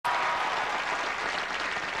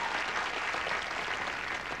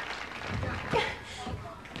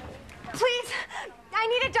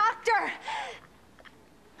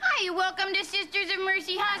to Sisters of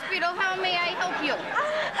Mercy Hospital. How may I help you?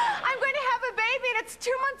 I'm going to have a baby, and it's 2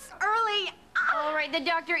 months early. All right, the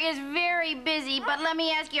doctor is very busy, but let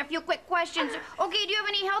me ask you a few quick questions. Okay, do you have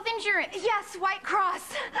any health insurance? Yes, White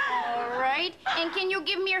Cross. All right. And can you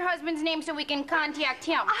give me your husband's name so we can contact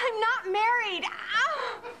him? I'm not married.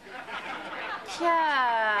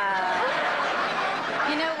 Tcha.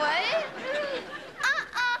 You know what?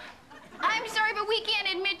 I'm sorry, but we can't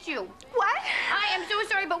admit you. What? I am so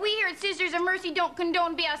sorry, but we here at Sisters of Mercy don't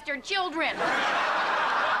condone bastard children.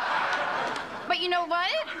 But you know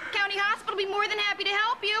what? County Hospital will be more than happy to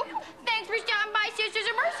help you. Thanks for stopping by, Sisters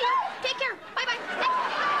of Mercy. Take care. Bye-bye.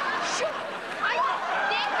 Shoot.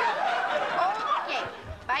 Thank you. Okay.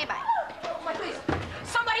 Bye-bye. Please.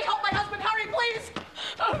 Somebody help my husband. Hurry, please.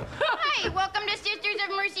 Hi, welcome to Sisters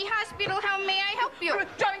of Mercy Hospital. How may I help you? We're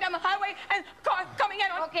driving down the highway and car coming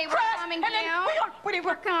in on Okay, we're crash, calming and then down.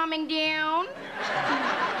 we're calming down.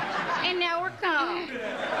 And now we're calm.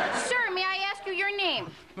 Sir, may I ask you your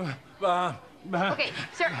name? Okay,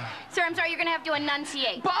 sir, I'm sorry, you're gonna have to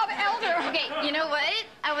enunciate. Bob Elder. Okay, you know what?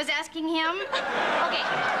 I was asking him. Okay,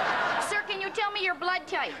 sir, can you tell me your blood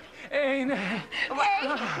type? A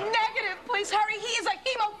negative, please hurry. He is a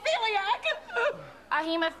hemophiliac. A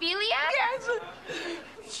hemophiliac? Yes.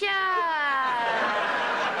 Tcha.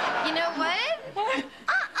 You know what?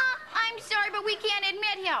 I'm sorry, but we can't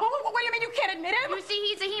admit him. What do you mean you can't admit him? You see,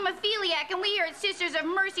 he's a hemophiliac, and we here at Sisters of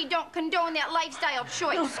Mercy don't condone that lifestyle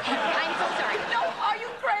choice. I'm so sorry. No, are you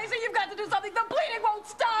crazy? You've got to do something. The bleeding won't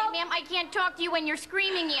stop. Ma'am, I can't talk to you when you're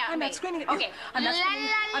screaming at me. I'm not screaming at you. Okay. I'm not screaming.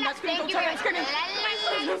 I'm not screaming. Thank you. I'm screaming.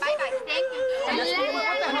 Bye-bye. Thank you.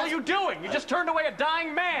 What the hell are you doing? You just turned away a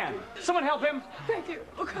dying man. Someone help him. Thank you.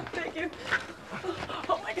 Oh, God, thank you.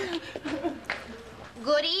 Oh, my God.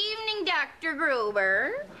 Good evening, Dr.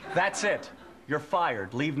 Gruber. That's it. You're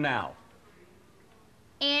fired. Leave now.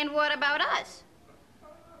 And what about us?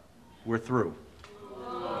 We're through.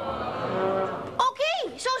 Okay,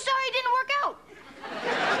 so sorry it didn't work out.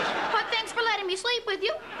 But thanks for letting me sleep with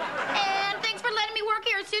you. And thanks for letting me work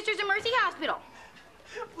here at Sisters of Mercy Hospital.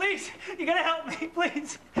 Please, you gotta help me,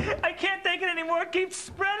 please. I can't take it anymore. It keeps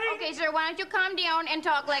spreading. Okay, sir, why don't you calm down and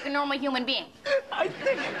talk like a normal human being? I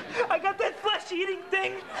think I got that flesh-eating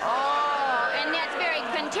thing. Oh, and that's very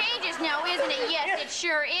contagious now, isn't it? Yes, it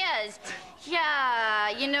sure is. Yeah,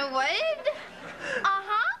 you know what?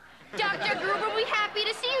 Uh-huh. Dr. Gruber will be happy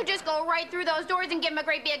to see you. Just go right through those doors and give him a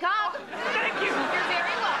great big hug. Thank you. You're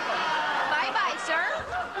very welcome. Bye-bye, sir.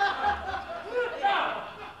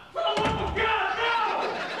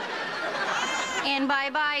 And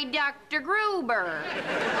bye-bye, Dr. Gruber.